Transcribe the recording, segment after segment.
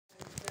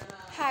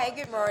Hi,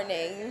 good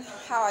morning.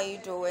 How are you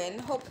doing?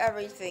 Hope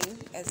everything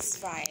is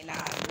fine.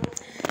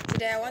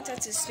 Today, I wanted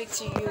to speak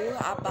to you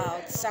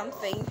about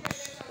something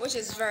which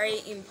is very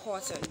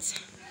important.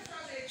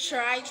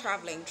 Try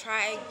traveling,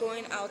 try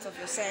going out of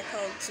your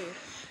circle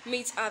to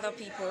meet other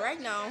people. Right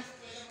now,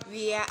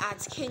 we are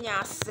at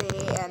Kenya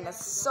City, and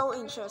it's so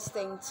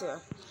interesting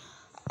to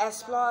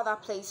explore other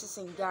places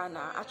in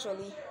Ghana.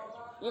 Actually,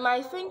 you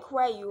might think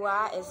where you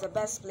are is the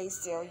best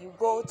place till you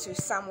go to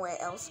somewhere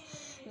else.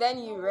 Then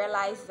you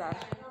realize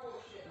that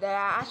there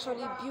are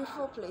actually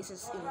beautiful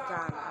places in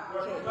Ghana.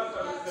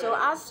 Okay, so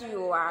as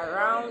you are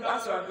around,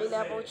 as you're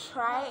available,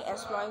 try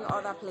exploring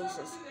other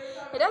places.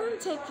 It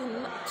doesn't take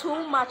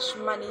too much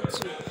money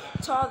to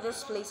tour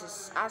these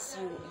places as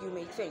you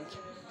may think.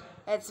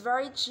 It's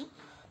very cheap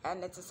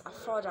and it is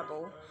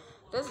affordable.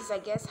 This is a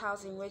guest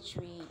house in which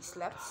we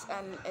slept,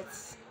 and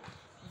it's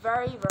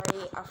very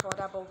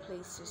affordable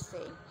place to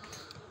stay.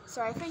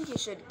 So I think you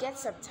should get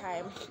some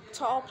time,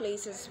 tour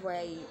places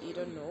where you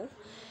don't know,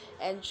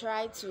 and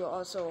try to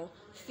also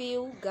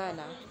feel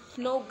Ghana,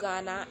 know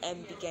Ghana,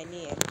 and be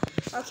Ghanaian.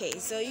 Okay,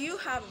 so you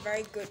have a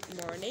very good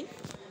morning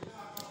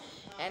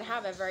and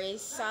have a very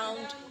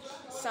sound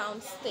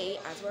stay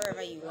at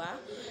wherever you are.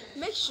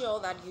 Make sure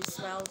that you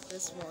smile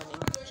this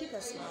morning. Keep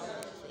a smile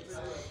on your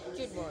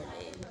face. Good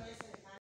morning.